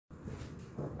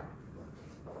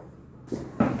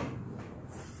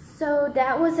So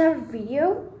that was our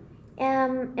video,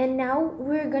 and now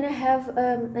we're gonna have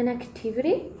an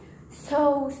activity.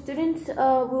 So students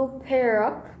will pair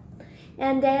up,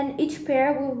 and then each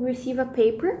pair will receive a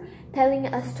paper telling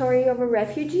a story of a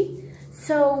refugee.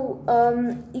 So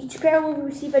each pair will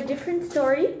receive a different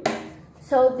story.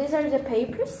 So these are the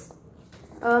papers,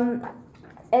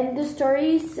 and the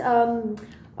stories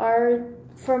are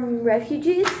from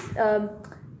refugees.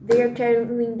 They are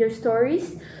telling their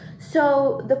stories.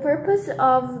 So the purpose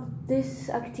of this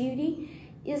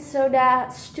activity is so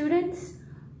that students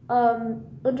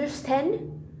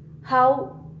understand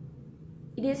how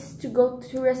it is to go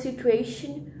through a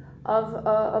situation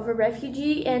of a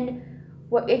refugee, and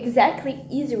what exactly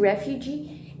is a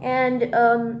refugee, and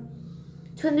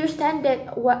to understand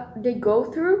that what they go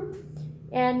through,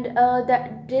 and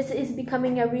that this is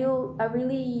becoming a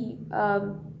really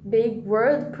big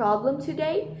world problem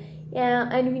today,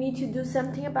 and we need to do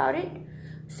something about it.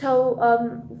 So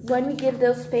when we give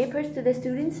those papers to the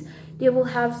students, they will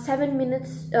have 7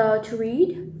 minutes to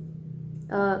read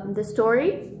the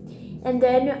story, and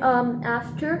then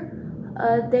after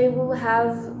we will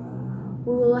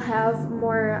have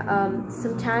more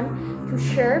some time to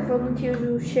share, volunteer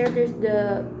to share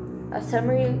a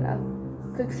summary, a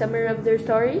quick summary of their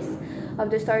stories, of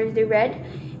the stories they read,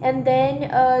 and then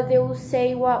they will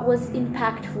say what was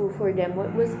impactful for them,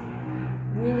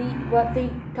 what they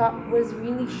thought was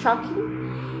really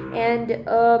shocking, and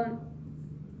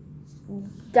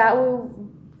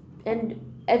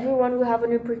everyone will have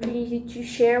an opportunity to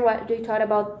share what they thought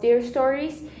about their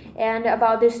stories, and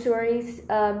about the stories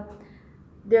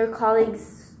their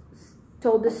colleagues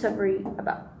told the summary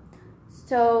about.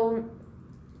 So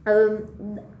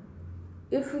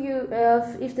if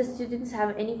the students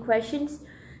have any questions,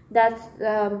 that's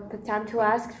the time to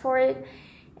ask for it,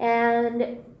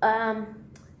 and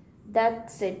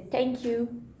that's it. Thank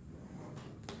you.